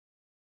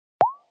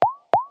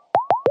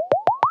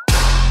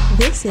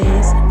This is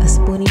a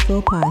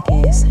Spooneyful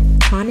podcast,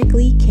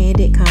 chronically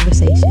candid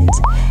conversations,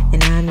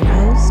 and I'm your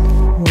host,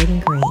 Whitney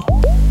Green.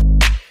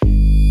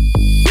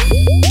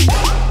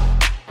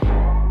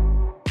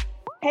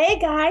 Hey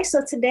guys,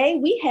 so today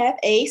we have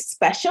a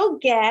special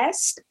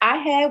guest. I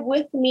have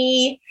with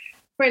me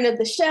friend of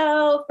the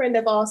show, friend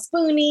of all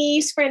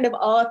Spoonies, friend of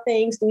all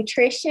things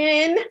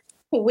nutrition,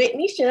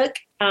 Whitney Shook.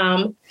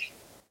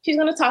 She's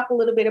going to talk a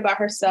little bit about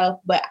herself,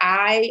 but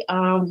I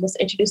was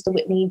introduced to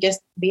Whitney just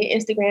via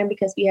Instagram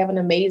because we have an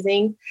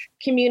amazing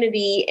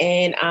community.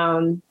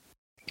 And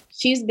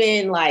she's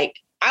been like,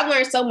 I've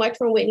learned so much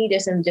from Whitney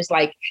just in just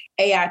like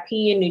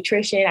AIP and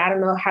nutrition. I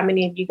don't know how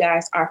many of you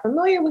guys are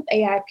familiar with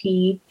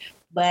AIP,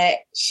 but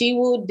she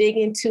will dig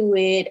into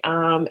it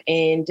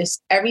and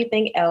just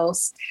everything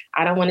else.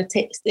 I don't want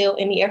to steal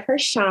any of her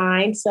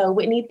shine. So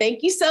Whitney,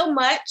 thank you so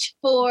much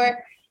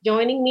for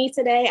joining me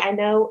today. I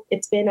know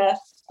it's been a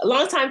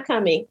long time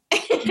coming.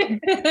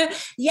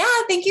 Yeah,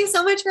 thank you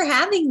so much for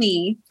having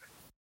me.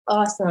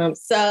 Awesome.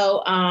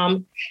 So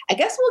I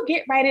guess we'll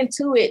get right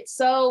into it.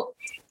 So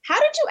how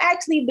did you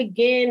actually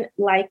begin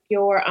like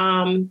your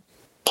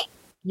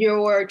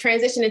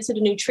transition into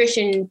the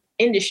nutrition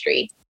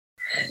industry?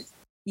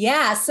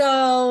 Yeah,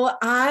 so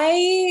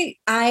I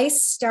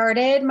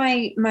started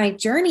my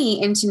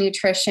journey into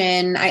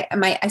nutrition.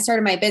 I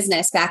started my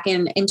business back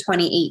in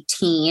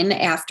 2018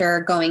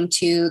 after going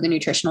to the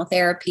Nutritional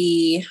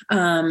Therapy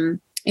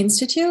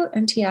Institute,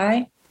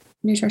 NTI,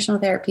 Nutritional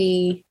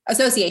Therapy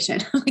Association.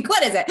 Like,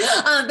 what is it?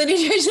 The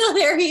Nutritional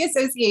Therapy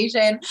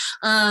Association,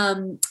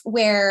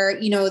 where,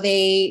 you know,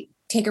 they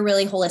take a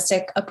really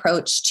holistic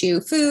approach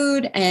to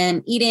food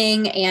and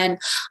eating. And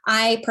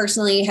I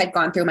personally had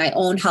gone through my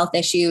own health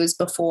issues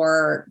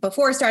before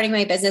starting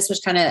my business,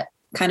 which kind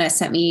of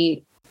sent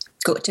me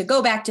to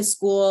go back to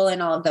school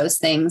and all of those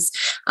things,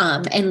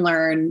 and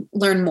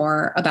learn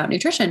more about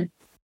nutrition.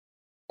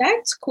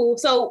 That's cool.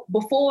 So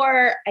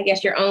before, I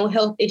guess, your own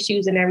health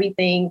issues and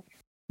everything,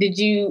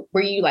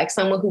 were you like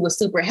someone who was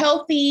super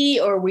healthy,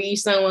 or were you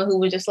someone who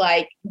was just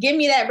like, give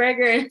me that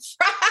burger and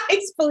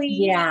fries,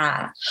 please?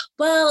 Yeah.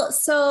 Well,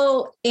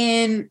 so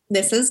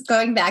this is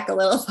going back a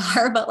little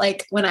far, but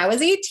like when I was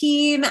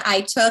 18,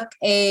 I took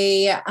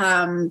a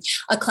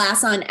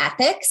class on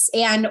ethics.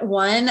 And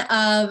one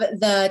of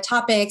the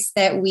topics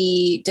that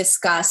we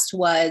discussed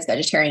was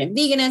vegetarian and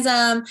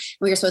veganism.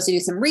 We were supposed to do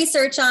some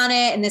research on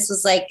it. And this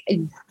was like,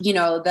 you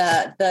know,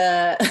 the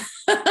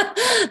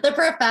the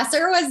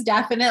professor was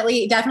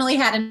definitely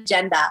had an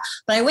agenda,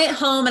 but I went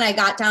home and I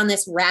got down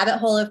this rabbit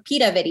hole of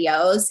PETA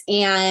videos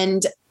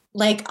and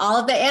like all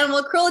of the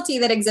animal cruelty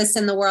that exists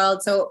in the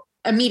world. So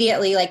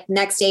immediately, like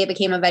next day, I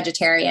became a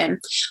vegetarian,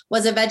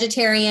 was a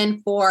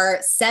vegetarian for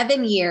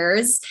 7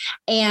 years,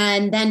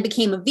 and then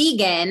became a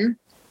vegan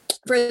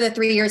for the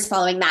 3 years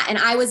following that. And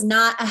I was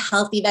not a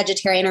healthy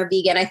vegetarian or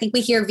vegan. I think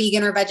we hear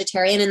vegan or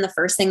vegetarian, and the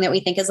first thing that we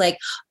think is like,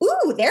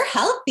 ooh, they're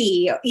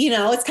healthy. You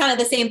know, it's kind of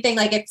the same thing.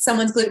 Like if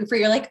someone's gluten-free,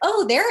 you're like,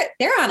 oh,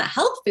 they're on a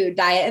health food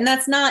diet. And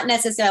that's not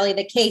necessarily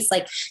the case.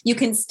 Like you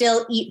can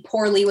still eat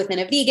poorly within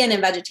a vegan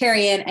and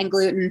vegetarian and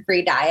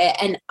gluten-free diet.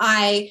 And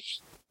I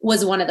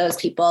was one of those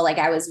people. Like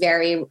I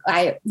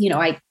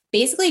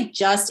basically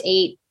just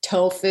ate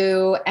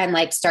tofu and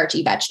like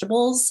starchy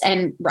vegetables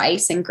and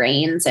rice and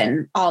grains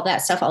and all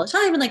that stuff all the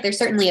time. And like, there's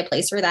certainly a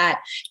place for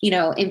that, you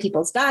know, in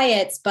people's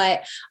diets.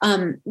 But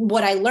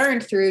what I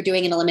learned through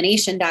doing an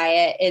elimination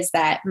diet is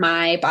that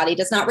my body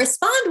does not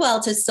respond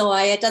well to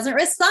soy. It doesn't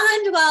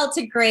respond well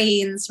to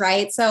grains,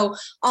 right? So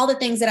all the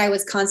things that I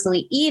was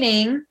constantly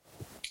eating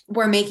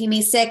were making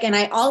me sick. And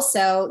I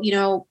also, you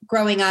know,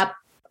 growing up,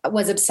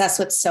 was obsessed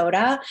with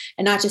soda,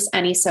 and not just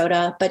any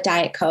soda, but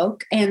Diet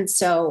Coke. And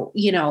so,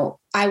 you know,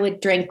 I would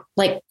drink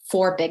like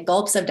 4 big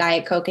gulps of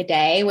Diet Coke a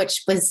day,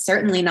 which was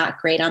certainly not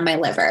great on my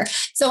liver.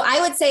 So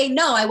I would say,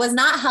 no, I was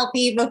not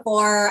healthy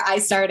before I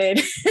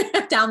started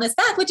down this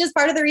path, which is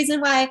part of the reason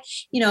why,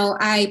 you know,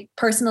 I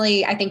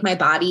think my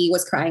body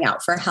was crying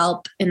out for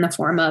help in the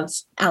form of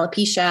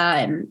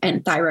alopecia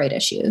and thyroid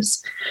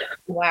issues.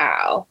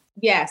 Wow.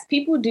 Yes.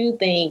 People do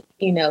think,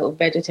 you know,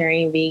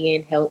 vegetarian,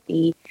 vegan,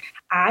 healthy.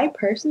 I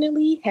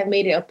personally have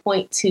made it a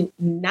point to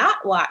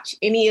not watch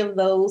any of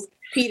those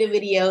PETA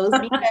videos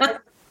because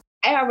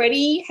I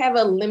already have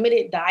a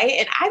limited diet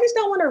and I just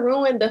don't want to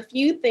ruin the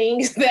few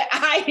things that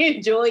I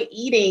enjoy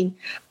eating.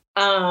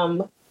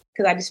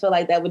 Because I just feel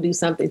like that would do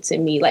something to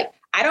me. Like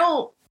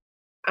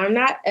I'm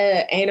not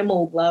an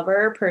animal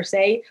lover per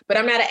se, but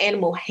I'm not an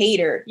animal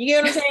hater. You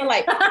get what I'm saying?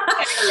 Like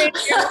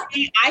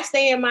I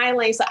stay in my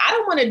lane. So I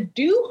don't want to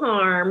do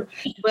harm,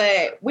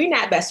 but we're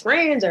not best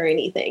friends or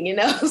anything, you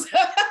know?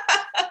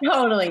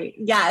 Totally.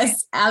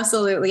 Yes,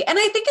 absolutely. And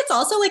I think it's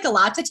also like a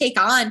lot to take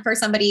on for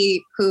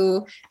somebody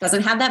who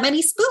doesn't have that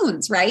many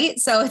spoons, right?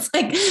 So it's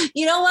like,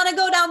 you don't want to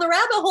go down the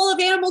rabbit hole of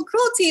animal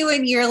cruelty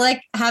when you're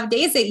like, have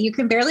days that you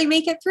can barely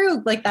make it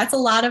through. Like that's a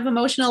lot of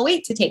emotional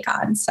weight to take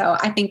on. So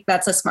I think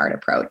that's a smart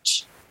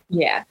approach.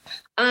 Yeah.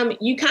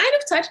 You kind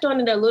of touched on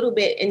it a little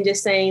bit in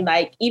just saying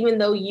like, even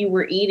though you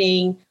were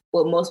eating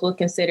what most would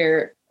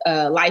consider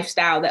a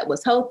lifestyle that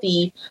was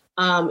healthy,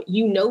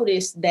 you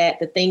noticed that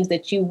the things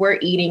that you were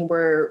eating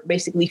were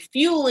basically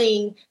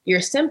fueling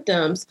your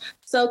symptoms.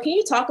 So can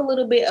you talk a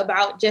little bit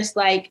about just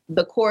like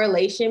the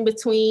correlation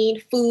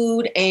between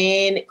food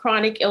and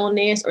chronic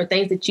illness, or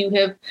things that you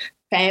have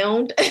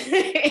found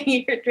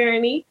in your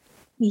journey?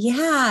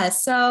 Yeah.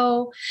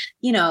 So,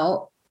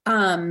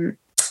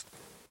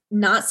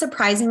 not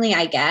surprisingly,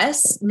 I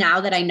guess, now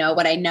that I know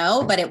what I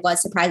know, but it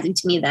was surprising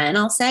to me then,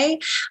 I'll say,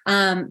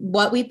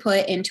 what we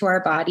put into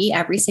our body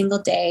every single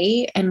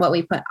day and what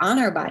we put on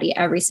our body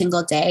every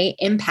single day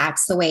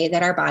impacts the way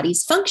that our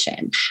bodies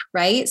function,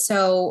 right?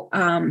 So,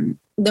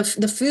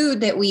 the food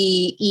that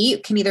we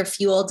eat can either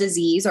fuel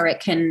disease or it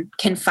can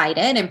fight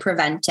it and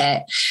prevent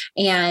it.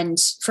 And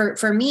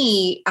for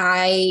me,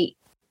 it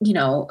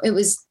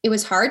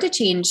was hard to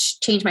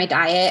change my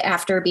diet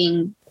after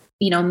being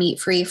meat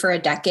free for a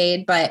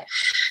decade, but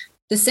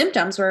the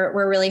symptoms were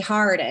really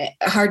hard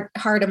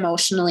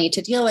emotionally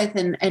to deal with.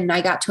 And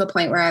I got to a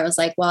point where I was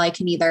like, well, I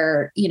can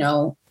either,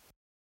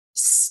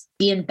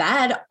 be in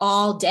bed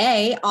all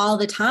day, all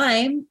the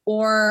time,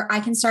 or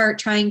I can start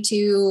trying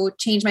to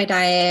change my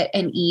diet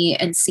and eat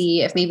and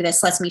see if maybe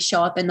this lets me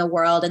show up in the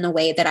world in the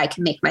way that I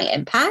can make my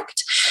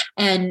impact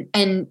and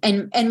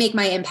make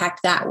my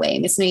impact that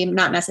way. It's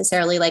not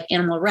necessarily like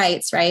animal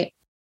rights, right?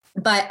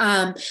 But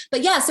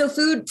yeah, so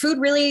food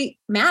really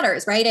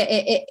matters, right?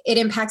 It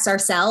impacts our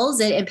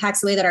cells. It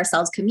impacts the way that our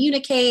cells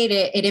communicate.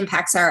 It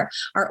impacts our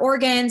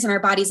organs and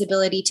our body's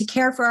ability to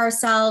care for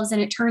ourselves.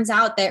 And it turns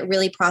out that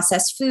really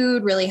processed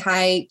food, really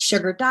high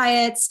sugar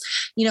diets,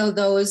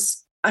 those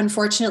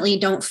unfortunately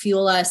don't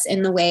fuel us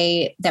in the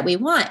way that we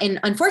want. And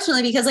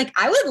unfortunately, because like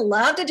I would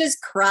love to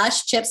just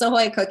crush Chips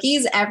Ahoy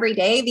cookies every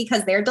day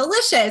because they're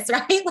delicious,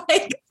 right?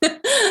 Like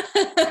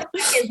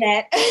is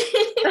that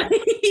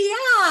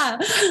yeah,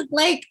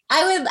 like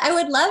I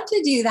would love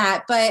to do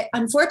that. But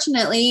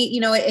unfortunately,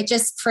 it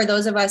just, for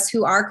those of us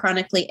who are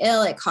chronically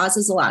ill, it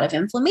causes a lot of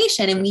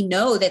inflammation. And we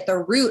know that the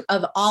root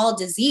of all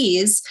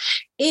disease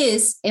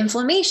is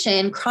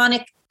inflammation,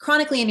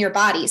 chronically in your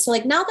body. So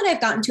like now that I've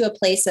gotten to a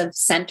place of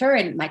center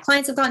and my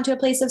clients have gotten to a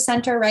place of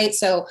center, right?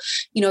 So,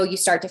 you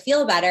start to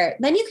feel better,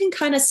 then you can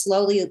kind of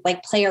slowly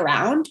like play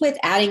around with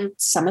adding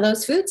some of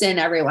those foods in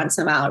every once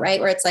in a while, right?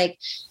 Where it's like,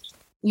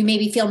 you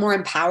maybe feel more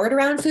empowered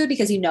around food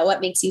because you know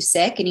what makes you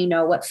sick and you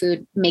know what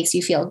food makes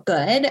you feel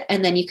good.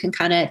 And then you can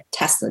kind of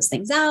test those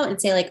things out and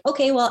say like,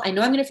 okay, well, I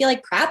know I'm going to feel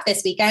like crap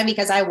this weekend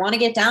because I want to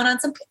get down on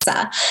some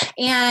pizza.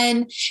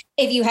 And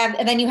if you have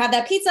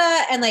that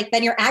pizza and like,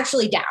 then you're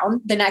actually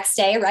down the next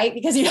day, right?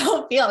 Because you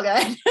don't feel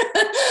good.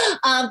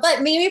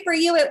 But maybe for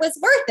you, it was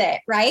worth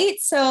it. Right.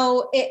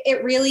 So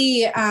it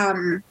really,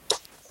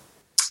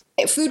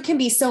 food can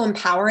be so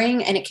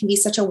empowering and it can be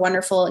such a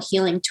wonderful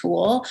healing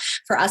tool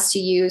for us to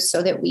use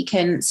so that we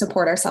can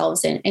support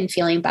ourselves in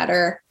feeling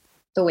better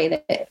the way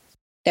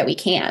that we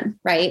can.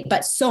 Right.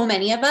 But so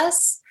many of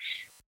us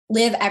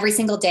live every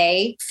single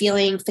day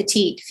feeling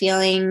fatigued,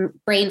 feeling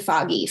brain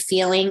foggy,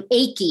 feeling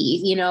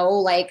achy,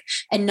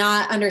 and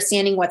not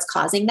understanding what's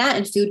causing that.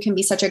 And food can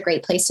be such a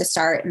great place to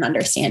start and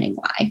understanding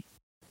why.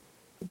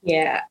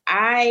 Yeah,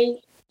 I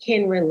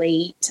can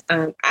relate.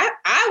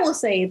 I will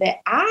say that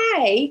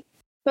I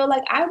feel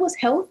like I was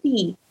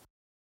healthy-ish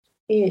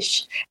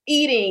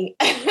eating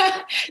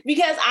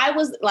because I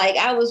was,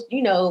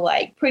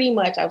 pretty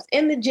much I was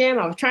in the gym.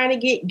 I was trying to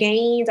get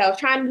gains. I was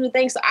trying to do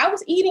things. So I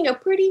was eating a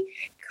pretty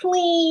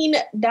clean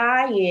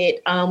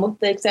diet, with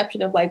the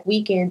exception of like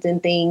weekends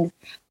and things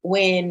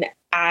when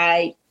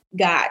I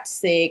got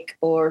sick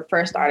or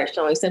first started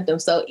showing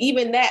symptoms. So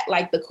even that,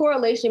 like the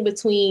correlation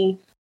between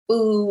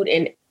food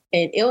and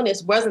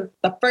illness wasn't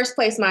the first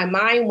place my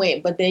mind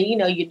went, but then,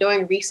 you're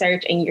doing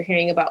research and you're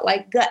hearing about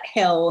like gut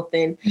health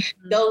and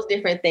those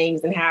different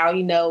things and how,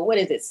 what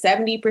is it?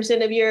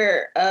 70% of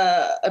your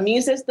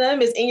immune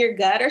system is in your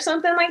gut or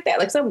something like that,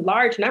 like some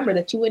large number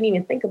that you wouldn't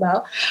even think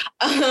about.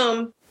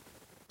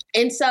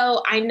 And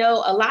so I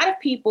know a lot of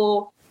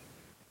people,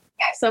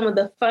 some of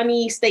the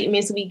funny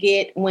statements we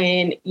get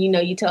when,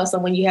 you tell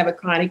someone you have a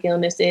chronic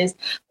illness is,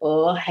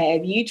 well,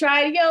 have you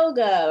tried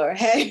yoga or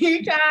have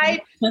you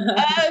tried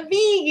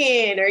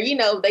vegan?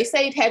 Or, they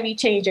say, have you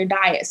changed your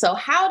diet? So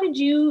how did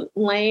you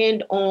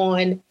land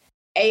on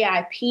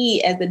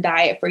AIP as the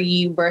diet for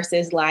you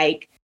versus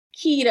like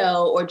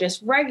keto or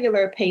just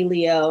regular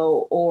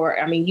paleo? Or,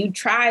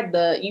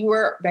 you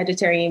were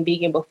vegetarian,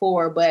 vegan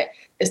before, but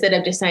instead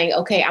of just saying,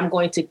 okay, I'm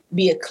going to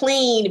be a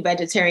clean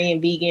vegetarian,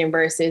 vegan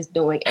versus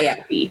doing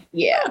AIP.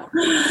 Yeah.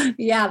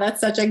 Yeah,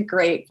 that's such a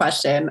great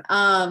question.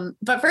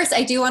 But first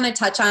I do want to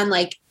touch on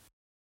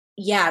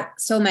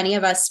so many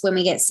of us, when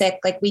we get sick,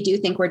 like we do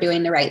think we're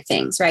doing the right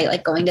things, right?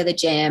 Like going to the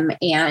gym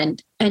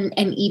and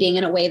eating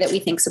in a way that we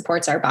think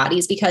supports our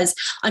bodies, because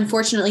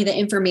unfortunately the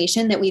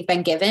information that we've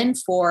been given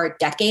for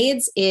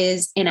decades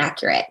is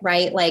inaccurate,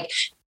 right? Like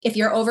if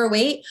you're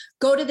overweight,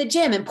 go to the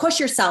gym and push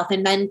yourself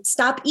and then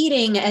stop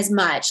eating as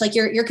much. Like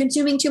you're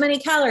consuming too many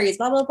calories,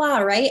 blah, blah, blah.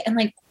 Right. And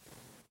like,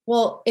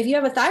 well, if you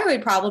have a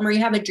thyroid problem or you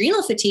have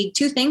adrenal fatigue,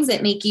 two things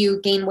that make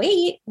you gain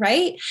weight,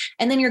 right?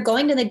 And then you're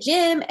going to the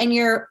gym and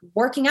you're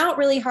working out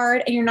really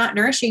hard and you're not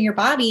nourishing your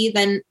body,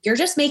 then you're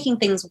just making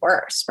things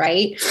worse,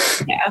 right?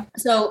 Yeah.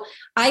 So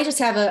I just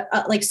have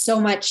like so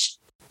much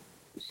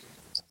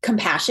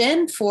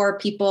compassion for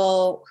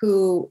people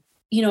who,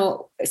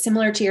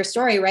 similar to your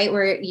story, right?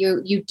 Where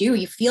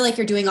you feel like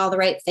you're doing all the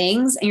right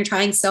things and you're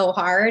trying so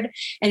hard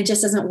and it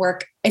just doesn't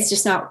work.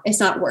 It's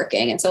not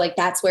working. And so like,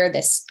 that's where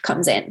this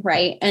comes in.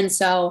 Right. And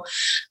so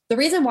the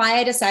reason why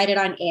I decided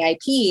on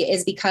AIP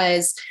is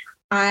because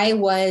I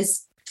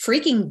was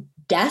freaking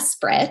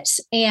desperate,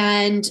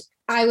 and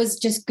I was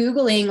just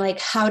Googling like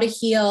how to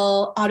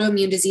heal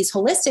autoimmune disease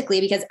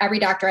holistically, because every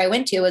doctor I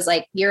went to was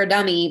like, you're a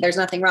dummy. There's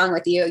nothing wrong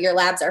with you. Your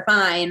labs are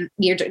fine.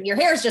 Your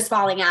hair is just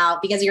falling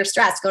out because you're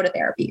stressed. Go to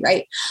therapy.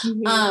 Right.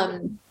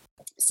 Mm-hmm.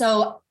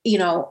 So,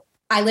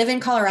 I live in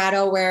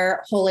Colorado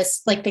where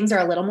things are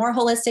a little more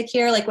holistic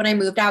here. Like when I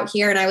moved out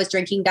here and I was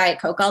drinking Diet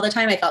Coke all the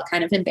time, I felt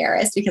kind of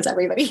embarrassed because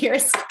everybody here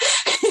is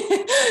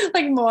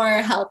like more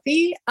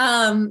healthy.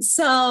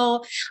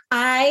 So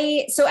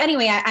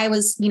anyway, I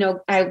was,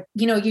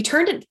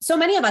 so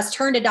many of us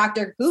turn to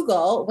Dr.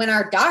 Google when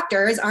our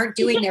doctors aren't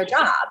doing their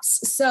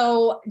jobs.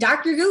 So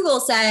Dr. Google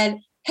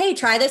said, hey,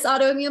 try this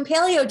autoimmune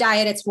paleo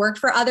diet. It's worked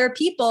for other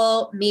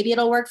people. Maybe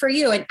it'll work for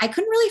you. And I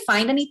couldn't really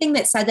find anything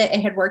that said that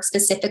it had worked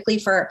specifically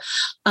for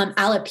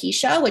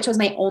alopecia, which was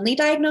my only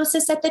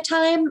diagnosis at the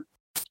time.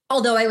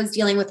 Although I was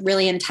dealing with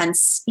really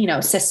intense,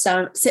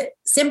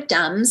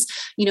 symptoms,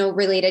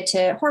 related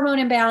to hormone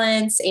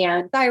imbalance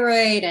and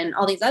thyroid and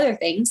all these other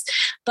things.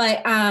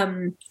 But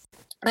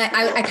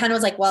I kind of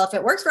was like, well, if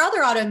it works for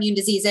other autoimmune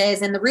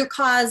diseases and the root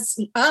cause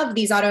of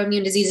these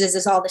autoimmune diseases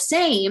is all the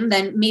same,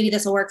 then maybe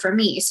this will work for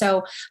me.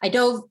 So I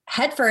dove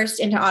headfirst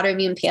into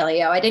autoimmune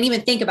paleo. I didn't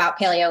even think about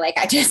paleo. Like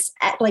I just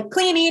like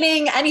clean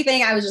eating,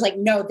 anything. I was just like,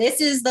 no,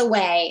 this is the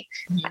way.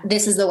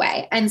 This is the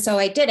way. And so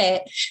I did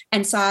it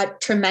and saw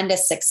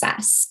tremendous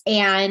success.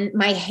 And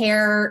my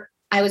hair,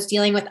 I was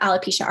dealing with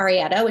alopecia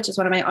areata, which is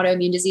one of my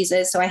autoimmune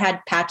diseases. So I had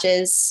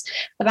patches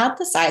about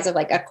the size of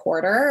like a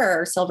quarter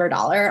or silver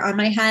dollar on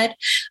my head.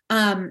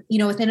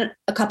 Within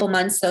a couple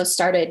months, those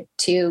started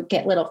to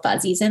get little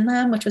fuzzies in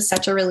them, which was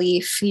such a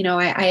relief.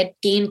 I had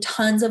gained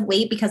tons of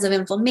weight because of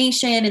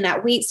inflammation, and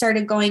that weight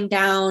started going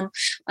down.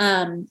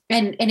 And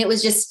it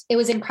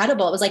was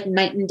incredible. It was like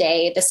night and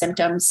day. The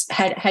symptoms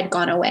had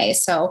gone away.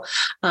 So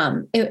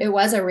it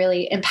was a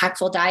really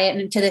impactful diet.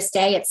 And to this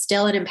day, it's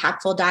still an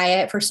impactful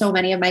diet for so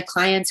many of my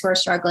clients who are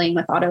struggling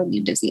with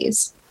autoimmune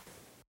disease.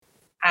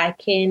 I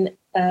can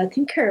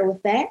concur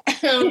with that.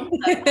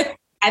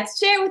 I'd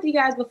shared with you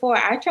guys before,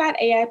 I tried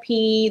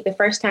AIP the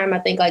first time, I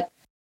think like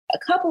a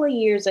couple of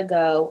years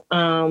ago.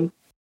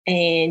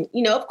 And,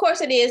 of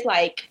course it is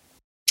like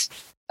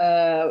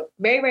very,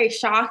 very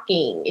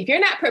shocking. If you're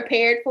not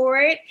prepared for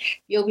it,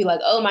 you'll be like,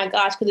 oh my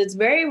gosh, because it's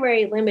very,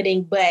 very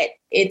limiting, but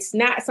it's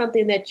not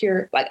something that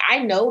you're like, I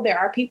know there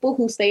are people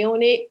who stay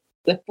on it,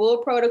 the full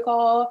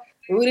protocol,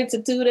 rooted to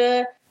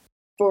Tuda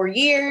for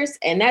years,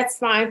 and that's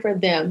fine for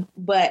them.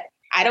 But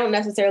I don't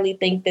necessarily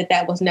think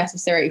that was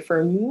necessary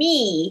for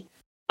me.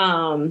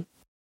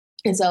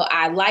 And so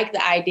I like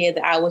the idea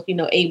that I was,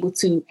 able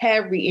to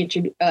have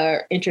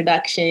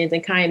introductions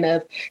and kind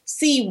of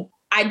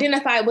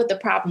identify what the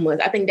problem was.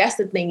 I think that's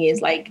the thing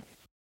is like,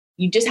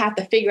 you just have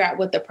to figure out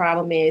what the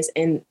problem is.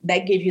 And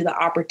that gives you the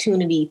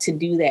opportunity to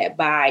do that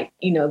by,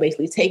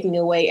 basically taking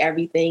away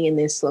everything and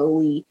then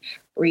slowly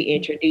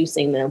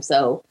reintroducing them.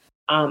 So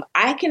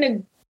I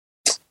can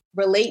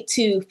relate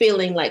to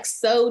feeling like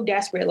so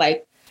desperate,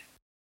 like,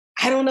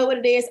 I don't know what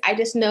it is. I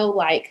just know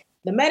like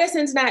the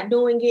medicine's not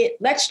doing it.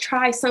 Let's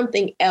try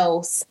something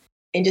else.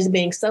 And just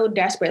being so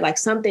desperate, like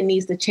something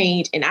needs to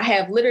change. And I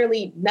have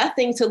literally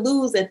nothing to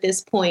lose at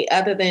this point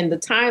other than the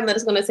time that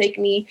it's going to take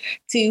me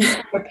to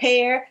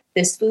prepare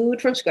this food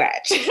from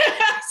scratch.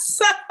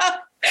 So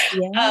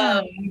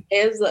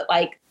it was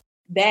like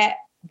that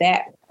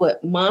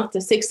month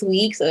to 6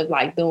 weeks of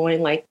like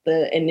doing like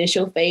the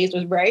initial phase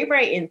was very,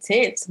 very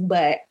intense,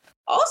 but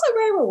also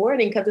very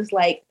rewarding because it's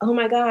like, oh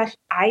my gosh,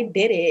 I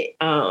did it,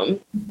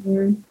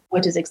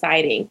 which is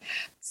exciting.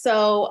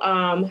 So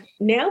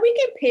now we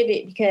can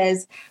pivot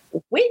because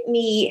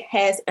Whitney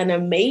has an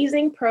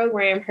amazing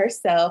program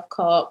herself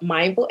called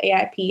Mindful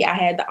AIP. I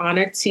had the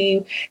honor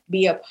to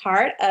be a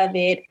part of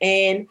it.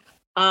 And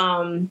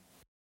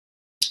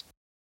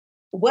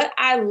what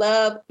I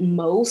love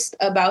most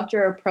about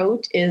your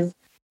approach is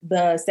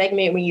the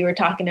segment when you were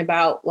talking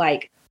about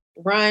like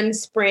run,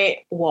 sprint,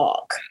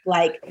 walk.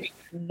 Like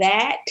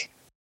that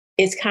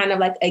is kind of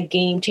like a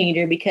game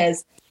changer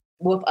because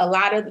with a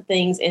lot of the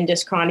things in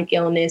just chronic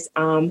illness,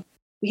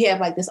 we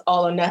have like this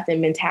all or nothing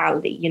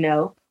mentality,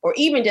 or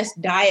even just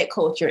diet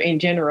culture in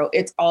general,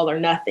 it's all or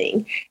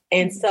nothing.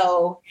 And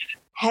so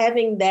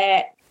having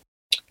that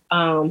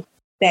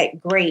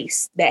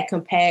grace, that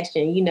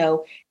compassion,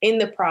 in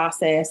the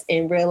process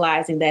and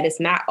realizing that it's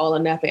not all or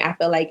nothing, I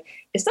feel like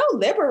it's so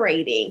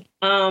liberating.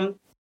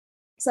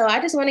 So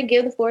I just want to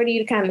give the floor to you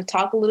to kind of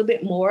talk a little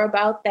bit more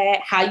about that,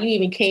 how you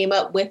even came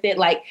up with it.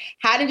 Like,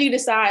 how did you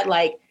decide,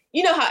 like,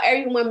 you know, how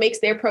everyone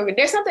makes their program?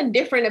 There's something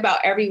different about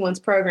everyone's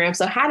program.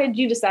 So how did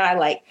you decide,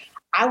 like,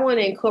 I want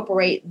to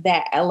incorporate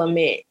that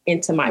element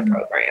into my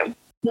program?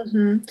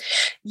 Mm-hmm.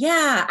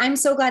 Yeah, I'm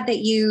so glad that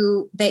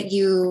you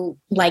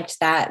liked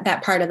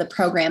that part of the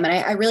program. And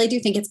I really do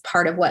think it's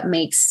part of what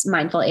makes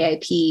Mindful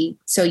AIP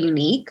so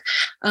unique.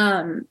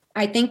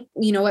 I think,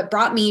 you know, what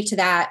brought me to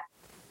that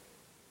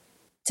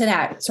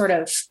sort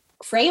of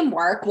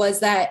framework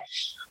was that,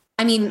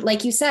 I mean,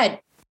 like you said,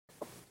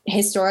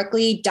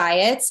 historically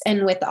diets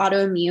and with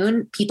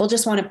autoimmune, people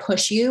just want to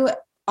push you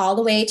all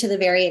the way to the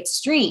very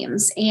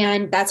extremes.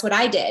 And that's what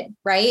I did.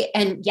 Right.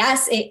 And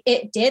yes,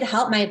 it did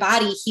help my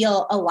body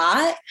heal a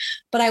lot,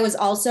 but I was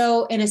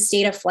also in a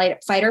state of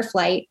fight or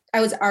flight. I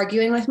was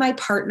arguing with my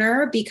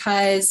partner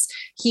because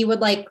he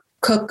would like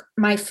cook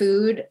my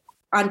food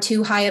on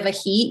too high of a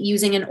heat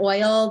using an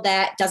oil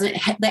that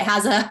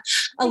has a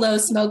low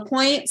smoke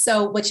point.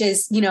 So, which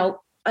is, you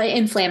know,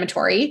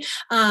 inflammatory.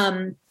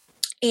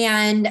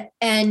 And,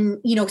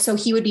 you know, so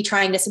he would be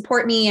trying to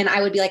support me and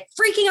I would be like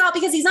freaking out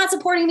because he's not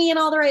supporting me in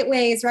all the right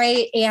ways.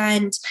 Right.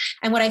 And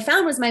what I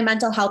found was my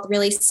mental health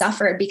really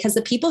suffered because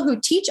the people who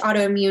teach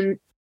autoimmune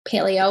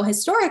paleo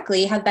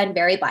historically have been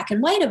very black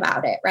and white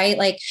about it, right?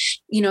 Like,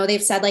 you know,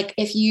 they've said like,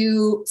 if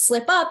you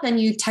slip up, then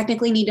you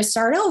technically need to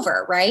start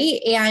over. Right.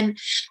 And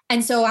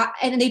so,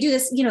 and they do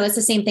this, you know, it's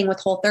the same thing with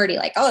Whole30.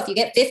 Like, oh, if you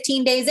get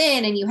 15 days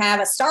in and you have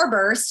a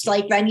starburst,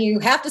 like then you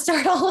have to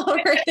start all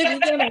over at the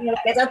beginning.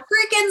 It's a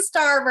freaking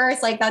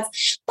starburst. Like but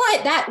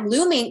that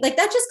looming, like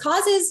that just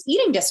causes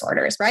eating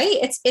disorders, right?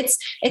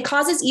 It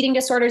causes eating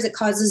disorders. It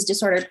causes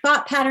disordered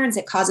thought patterns.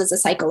 It causes a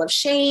cycle of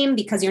shame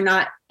because you're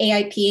not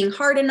AIPing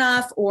hard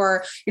enough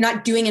or you're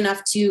not doing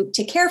enough to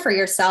care for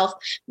yourself.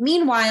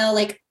 Meanwhile,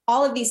 like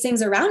all of these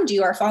things around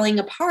you are falling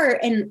apart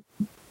and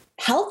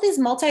health is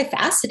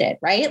multifaceted,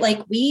 right?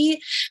 Like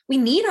we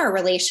need our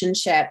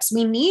relationships,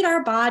 we need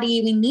our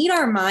body, we need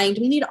our mind,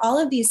 we need all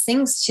of these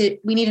things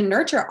we need to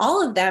nurture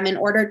all of them in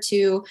order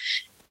to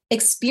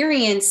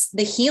experience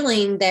the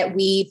healing that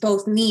we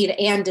both need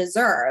and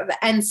deserve.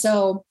 And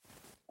so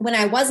when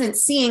I wasn't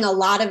seeing a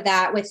lot of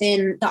that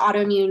within the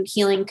autoimmune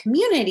healing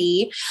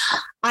community,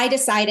 I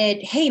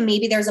decided, hey,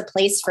 maybe there's a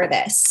place for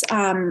this.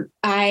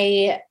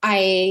 I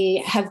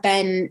have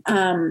been,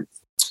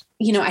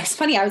 you know, it's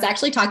funny. I was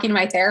actually talking to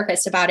my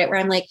therapist about it where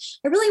I'm like,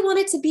 I really want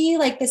it to be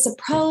like this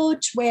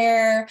approach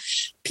where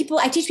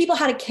I teach people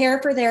how to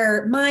care for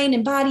their mind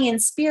and body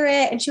and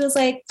spirit. And she was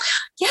like,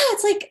 yeah,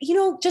 it's like, you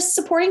know, just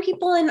supporting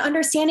people and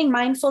understanding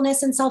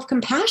mindfulness and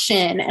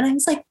self-compassion. And I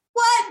was like,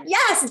 what?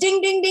 Yes.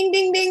 Ding, ding, ding,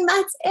 ding, ding.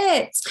 That's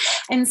it.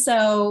 And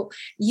so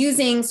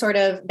using sort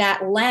of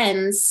that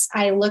lens,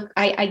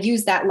 I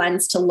use that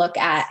lens to look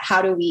at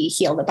how do we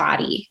heal the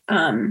body.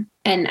 And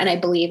I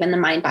believe in the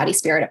mind, body,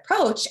 spirit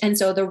approach. And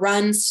so the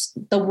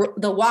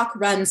walk,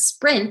 run,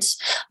 sprint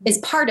is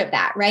part of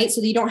that, right? So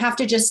that you don't have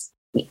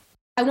to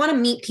I want to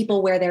meet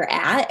people where they're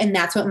at. And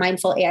that's what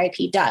Mindful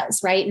AIP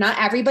does, right? Not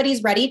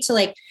everybody's ready to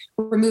like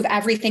remove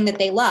everything that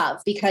they love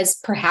because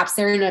perhaps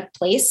they're in a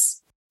place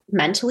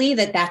mentally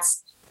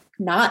that's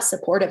not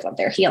supportive of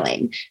their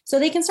healing. So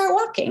they can start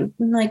walking.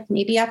 And like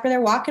maybe after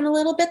they're walking a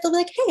little bit, they'll be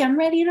like, hey, I'm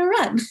ready to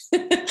run.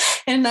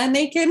 and then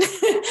they can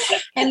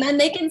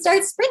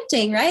start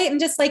sprinting, right? And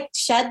just like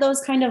shed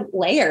those kind of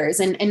layers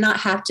and not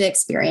have to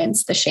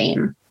experience the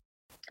shame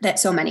that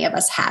so many of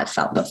us have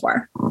felt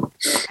before.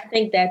 I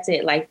think that's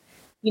it. Like,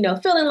 you know,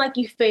 feeling like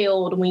you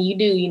failed when you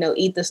do, you know,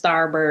 eat the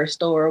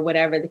starburst or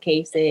whatever the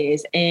case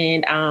is.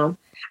 And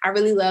I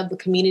really love the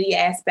community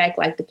aspect,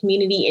 like the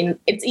community. And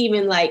it's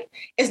even like,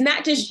 it's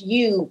not just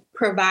you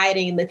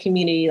providing the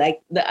community,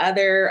 like the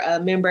other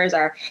members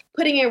are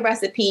putting in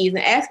recipes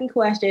and asking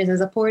questions and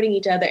supporting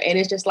each other. And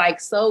it's just like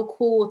so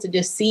cool to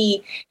just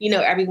see, you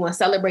know, everyone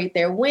celebrate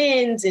their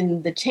wins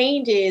and the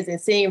changes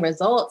and seeing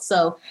results.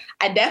 So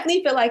I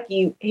definitely feel like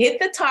you hit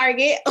the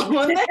target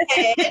on the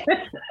head.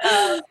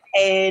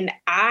 And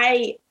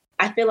I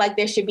feel like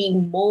there should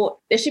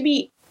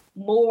be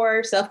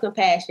more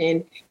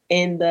self-compassion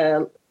in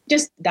the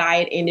just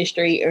diet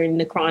industry or in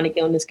the chronic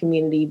illness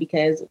community,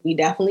 because we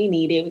definitely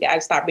need it. We got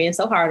to stop being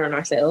so hard on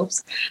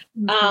ourselves.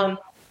 Mm-hmm.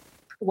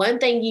 One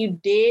thing you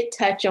did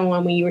touch on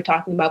when you were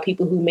talking about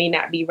people who may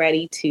not be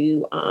ready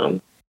to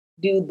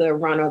do the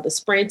run or the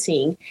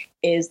sprinting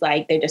is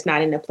like, they're just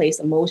not in a place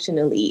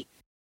emotionally.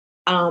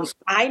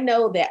 I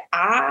know that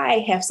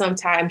I have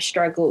sometimes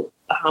struggled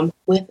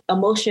with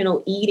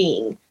emotional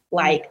eating,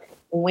 like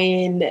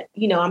when,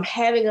 you know, I'm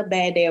having a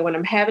bad day or when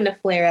I'm having a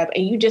flare up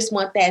and you just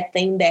want that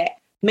thing that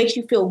makes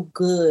you feel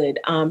good.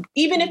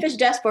 Even if it's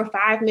just for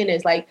 5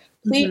 minutes, like,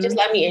 please just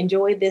let me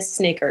enjoy this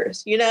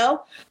Snickers, you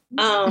know?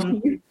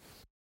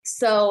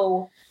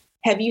 So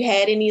have you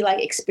had any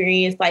like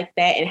experience like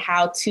that and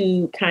how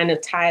to kind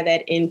of tie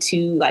that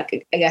into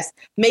like, I guess,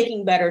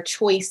 making better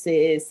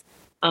choices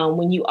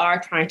when you are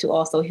trying to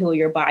also heal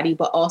your body,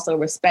 but also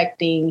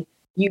respecting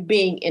you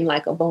being in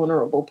like a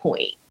vulnerable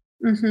point?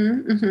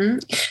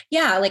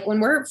 Yeah. Like when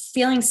we're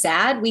feeling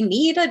sad, we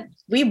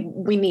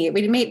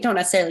don't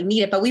necessarily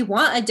need it, but we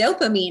want a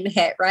dopamine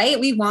hit, right?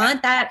 We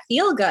want that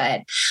feel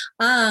good.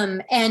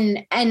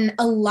 And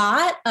a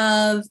lot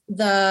of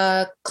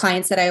the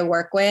clients that I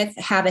work with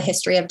have a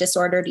history of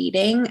disordered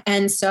eating.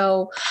 And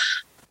so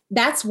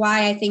that's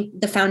why I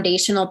think the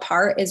foundational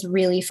part is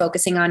really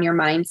focusing on your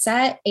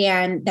mindset.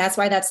 And that's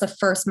why that's the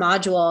first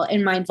module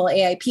in Mindful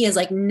AIP is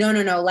like, no,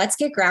 let's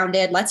get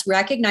grounded. Let's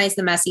recognize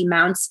the messy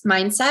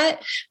mindset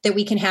that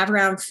we can have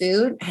around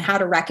food and how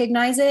to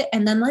recognize it.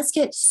 And then let's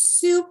get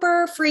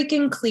super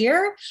freaking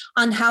clear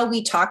on how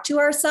we talk to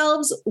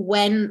ourselves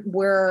when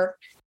we're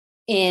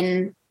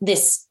in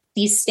these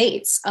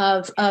states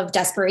of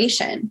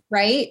desperation,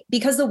 right?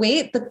 Because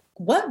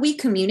what we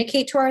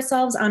communicate to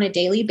ourselves on a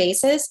daily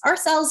basis, our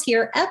cells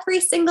hear every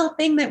single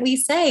thing that we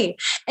say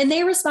and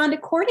they respond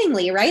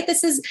accordingly, right?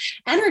 This is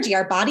energy.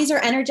 Our bodies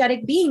are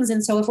energetic beings.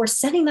 And so if we're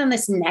sending them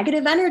this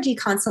negative energy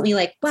constantly,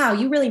 like, wow,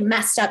 you really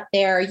messed up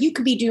there, you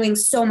could be doing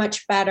so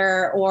much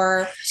better,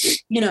 or,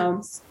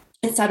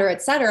 et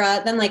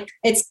cetera, then like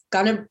it's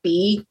gonna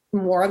be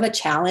more of a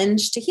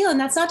challenge to heal. And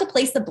that's not to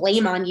place the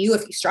blame on you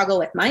if you struggle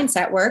with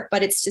mindset work,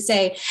 but it's to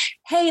say,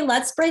 hey,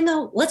 let's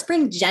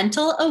bring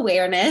gentle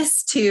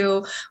awareness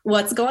to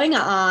what's going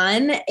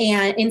on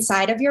and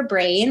inside of your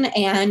brain.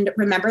 And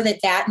remember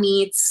that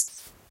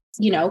needs,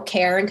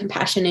 care and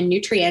compassion and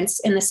nutrients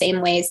in the same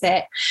ways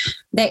that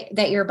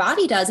your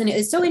body does. And it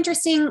is so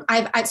interesting.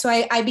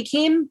 I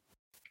became,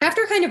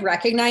 after kind of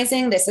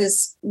recognizing this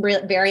is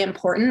very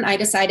important, I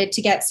decided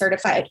to get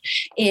certified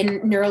in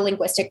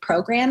neurolinguistic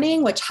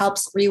programming, which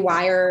helps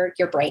rewire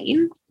your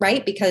brain,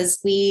 right? Because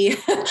we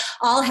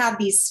all have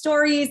these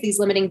stories, these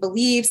limiting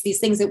beliefs, these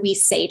things that we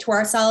say to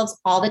ourselves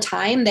all the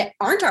time that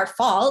aren't our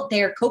fault.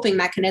 They're coping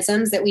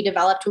mechanisms that we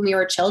developed when we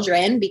were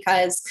children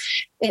because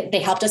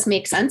they helped us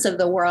make sense of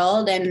the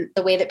world and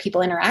the way that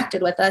people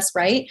interacted with us,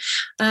 right?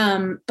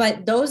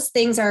 But those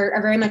things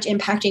are very much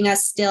impacting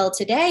us still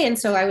today. And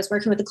so I was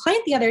working with a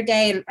client the other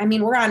day, and I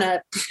mean, we're on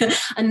a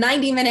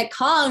 90-minute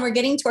call and we're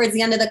getting towards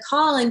the end of the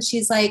call. And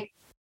she's like,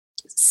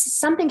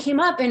 something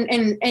came up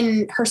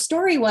and her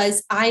story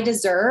was, I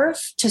deserve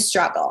to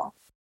struggle.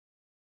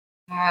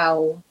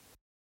 Wow.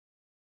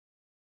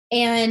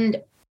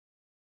 And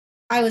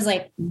I was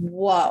like,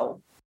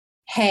 whoa.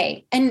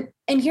 Hey, and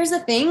here's the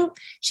thing,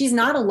 she's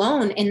not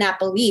alone in that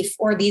belief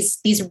or these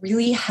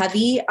really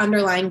heavy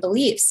underlying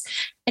beliefs.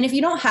 And if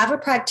you don't have a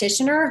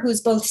practitioner who's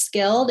both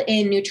skilled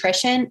in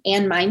nutrition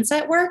and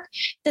mindset work,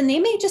 then they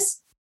may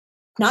just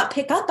not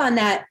pick up on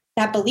that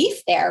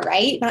belief there,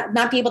 right?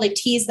 Not be able to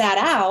tease that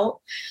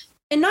out.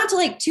 And not to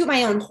like toot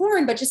my own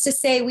horn, but just to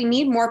say we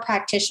need more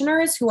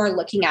practitioners who are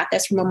looking at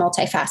this from a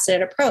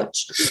multifaceted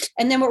approach.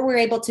 And then what we're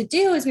able to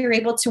do is we were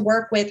able to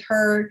work with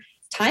her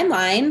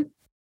timeline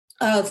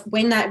of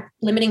when that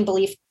limiting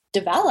belief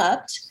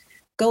developed,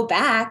 go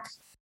back,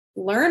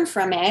 learn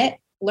from it,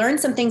 learn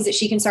some things that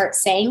she can start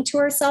saying to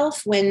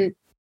herself when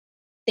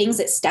things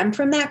that stem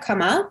from that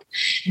come up.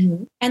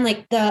 Mm-hmm. And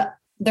like the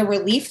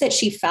relief that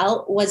she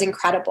felt was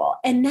incredible.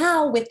 And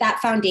now with that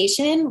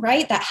foundation,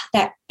 right,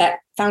 that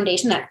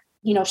foundation that,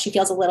 she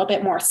feels a little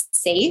bit more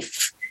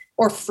safe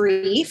or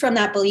free from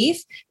that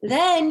belief,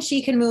 then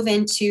she can move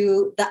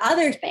into the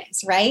other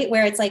things, right?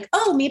 Where it's like,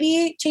 oh,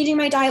 maybe changing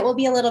my diet will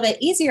be a little bit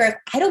easier if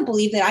I don't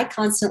believe that I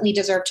constantly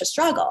deserve to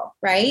struggle,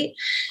 right?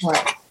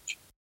 Right.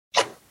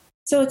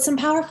 So it's some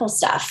powerful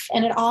stuff.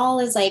 And it all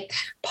is like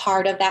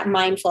part of that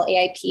mindful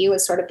AIP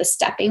was sort of the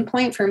stepping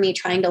point for me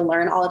trying to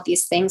learn all of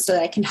these things so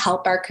that I can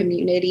help our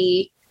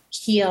community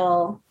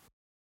heal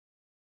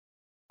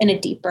in a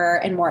deeper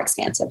and more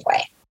expansive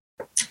way.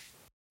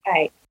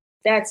 Right.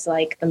 That's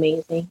like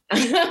amazing.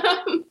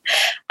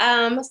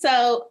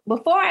 So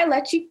before I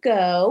let you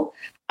go,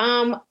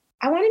 I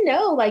want to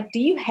know, like, do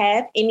you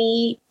have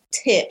any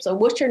tips or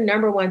what's your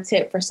number one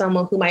tip for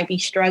someone who might be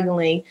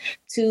struggling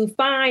to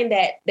find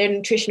that their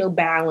nutritional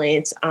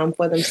balance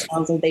for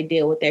themselves as they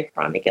deal with their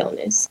chronic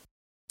illness?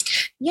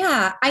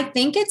 Yeah, I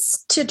think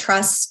it's to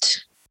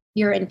trust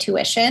your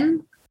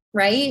intuition,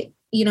 right?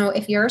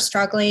 If you're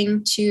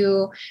struggling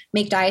to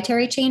make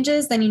dietary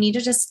changes, then you need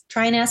to just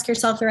try and ask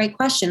yourself the right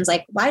questions.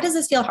 Like, why does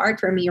this feel hard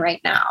for me right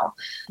now?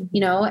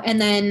 And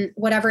then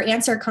whatever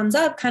answer comes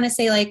up, kind of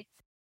say like,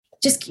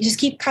 just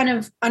keep kind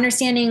of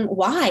understanding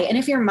why. And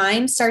if your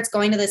mind starts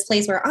going to this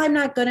place where I'm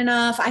not good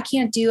enough, I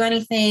can't do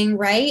anything,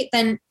 right?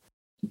 Then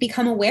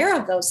become aware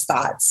of those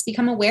thoughts,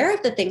 become aware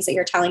of the things that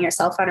you're telling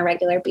yourself on a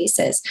regular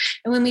basis.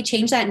 And when we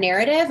change that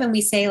narrative and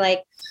we say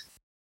like,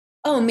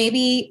 oh,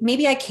 maybe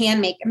I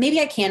can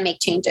make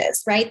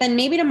changes, right? Then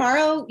maybe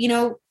tomorrow,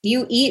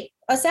 you eat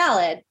a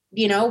salad,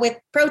 with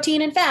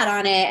protein and fat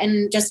on it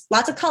and just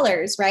lots of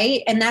colors,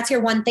 right? And that's your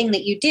one thing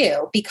that you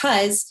do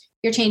because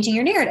you're changing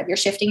your narrative. You're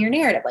shifting your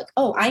narrative. Like,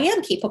 oh, I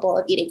am capable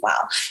of eating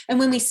well. And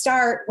when we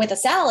start with a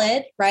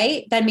salad,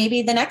 right, then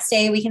maybe the next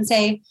day we can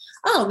say,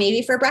 oh,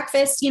 maybe for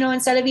breakfast,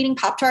 instead of eating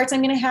Pop-Tarts,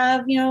 I'm going to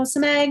have,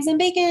 some eggs and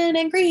bacon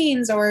and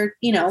greens or,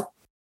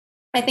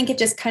 I think it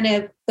just kind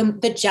of,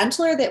 the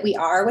gentler that we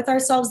are with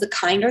ourselves, the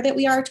kinder that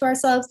we are to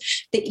ourselves,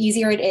 the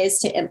easier it is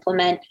to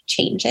implement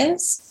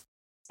changes.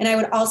 And I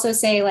would also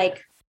say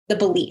like the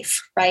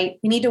belief, right?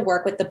 You need to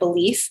work with the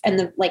belief and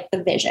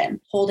the vision,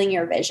 holding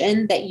your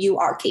vision that you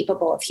are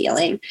capable of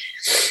healing.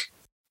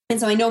 And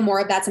so I know more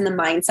of that's in the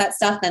mindset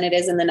stuff than it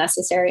is in the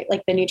necessary,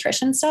 like the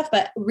nutrition stuff,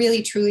 but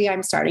really, truly,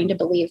 I'm starting to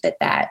believe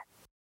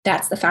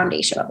that's the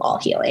foundation of all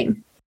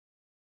healing.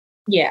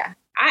 Yeah,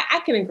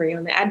 I can agree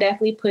on that. I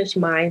definitely push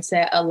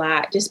mindset a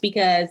lot just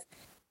because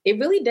it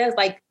really does.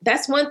 Like,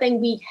 that's one thing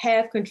we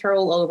have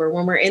control over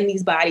when we're in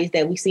these bodies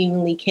that we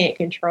seemingly can't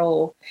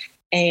control.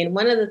 And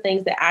one of the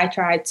things that I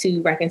tried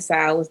to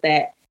reconcile was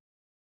that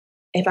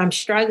if I'm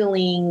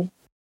struggling,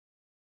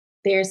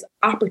 there's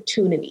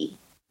opportunity.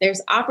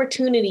 There's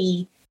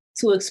opportunity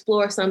to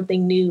explore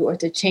something new or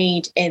to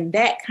change. And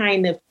that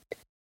kind of,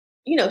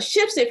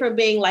 shifts it from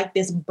being like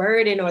this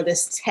burden or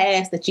this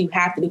task that you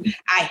have to do.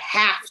 I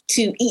have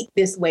to eat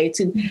this way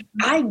to,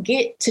 I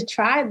get to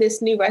try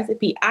this new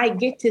recipe. I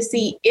get to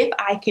see if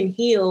I can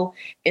heal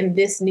in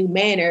this new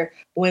manner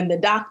when the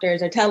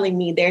doctors are telling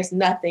me there's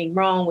nothing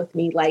wrong with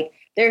me. Like,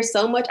 there's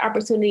so much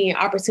opportunity, and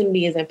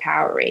opportunity is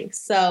empowering.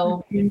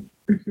 So,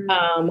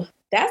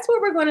 that's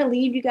what we're going to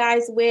leave you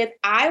guys with.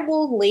 I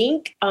will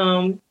link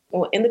in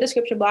the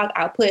description box.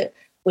 I'll put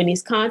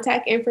Whitney's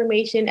contact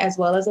information as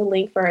well as a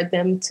link for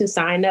them to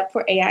sign up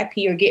for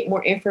AIP or get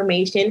more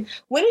information.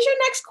 When is your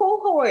next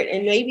cohort?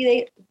 And maybe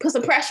they put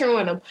some pressure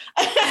on them.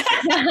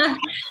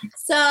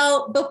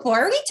 So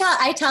before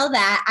I tell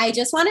that, I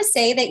just want to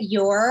say that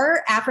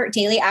your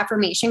daily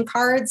affirmation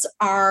cards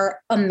are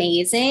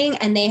amazing.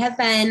 And they have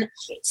been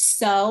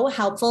so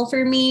helpful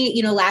for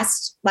me.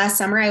 Last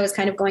summer, I was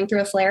kind of going through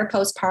a flare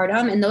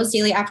postpartum, and those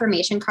daily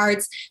affirmation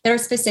cards that are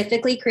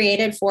specifically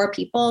created for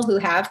people who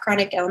have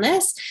chronic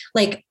illness,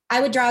 like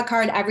I would draw a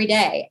card every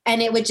day,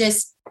 and it would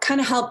just kind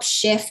of help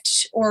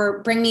shift or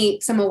bring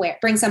some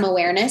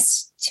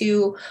awareness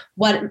to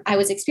what I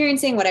was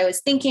experiencing, what I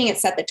was thinking. It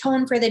set the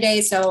tone for the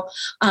day. So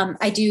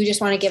I do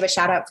just want to give a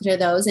shout out to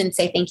those and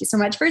say thank you so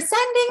much for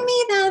sending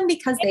me them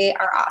because they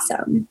are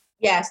awesome.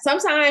 Yeah,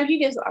 sometimes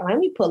you just, let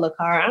me pull a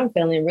card. I'm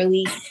feeling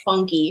really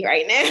funky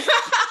right now.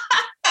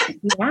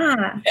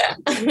 Yeah.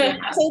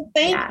 So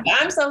thank you.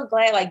 I'm so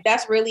glad. Like,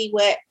 that's really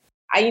what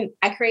I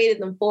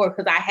created them for,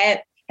 because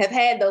I have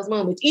had those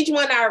moments. Each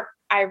one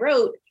I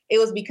wrote, it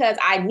was because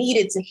I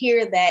needed to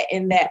hear that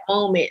in that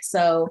moment.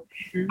 So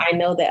I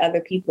know that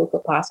other people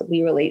could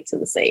possibly relate to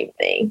the same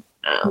thing.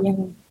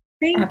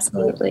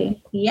 Absolutely.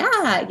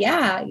 Yeah.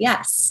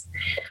 Yes.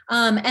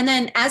 And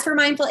then as for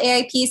Mindful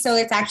AIP, so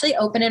it's actually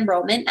open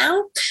enrollment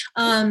now.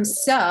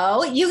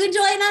 So you can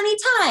join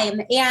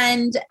anytime.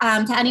 And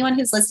to anyone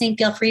who's listening,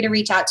 feel free to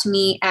reach out to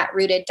me at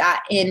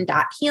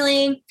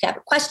rooted.in.healing if you have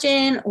a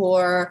question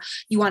or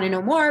you want to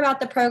know more about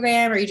the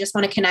program or you just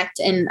want to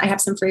connect. And I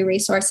have some free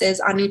resources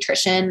on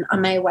nutrition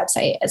on my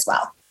website as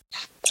well.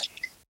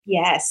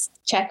 Yes,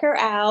 check her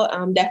out.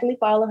 Definitely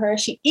follow her.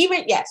 Free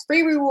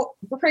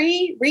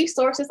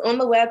resources on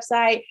the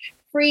website,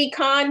 free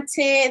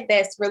content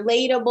that's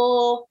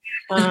relatable.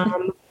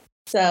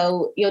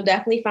 So you'll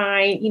definitely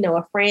find,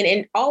 a friend,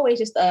 and always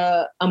just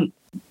a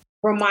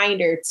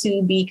reminder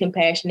to be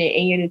compassionate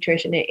in your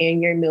nutrition and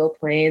in your meal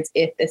plans.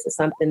 If this is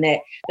something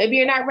that maybe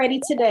you're not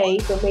ready today,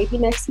 but maybe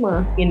next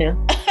month, Well,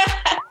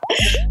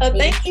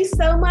 thank you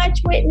so much,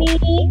 Whitney.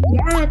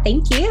 Yeah,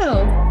 thank you.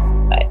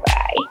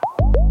 Bye-bye.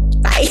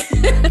 Bye.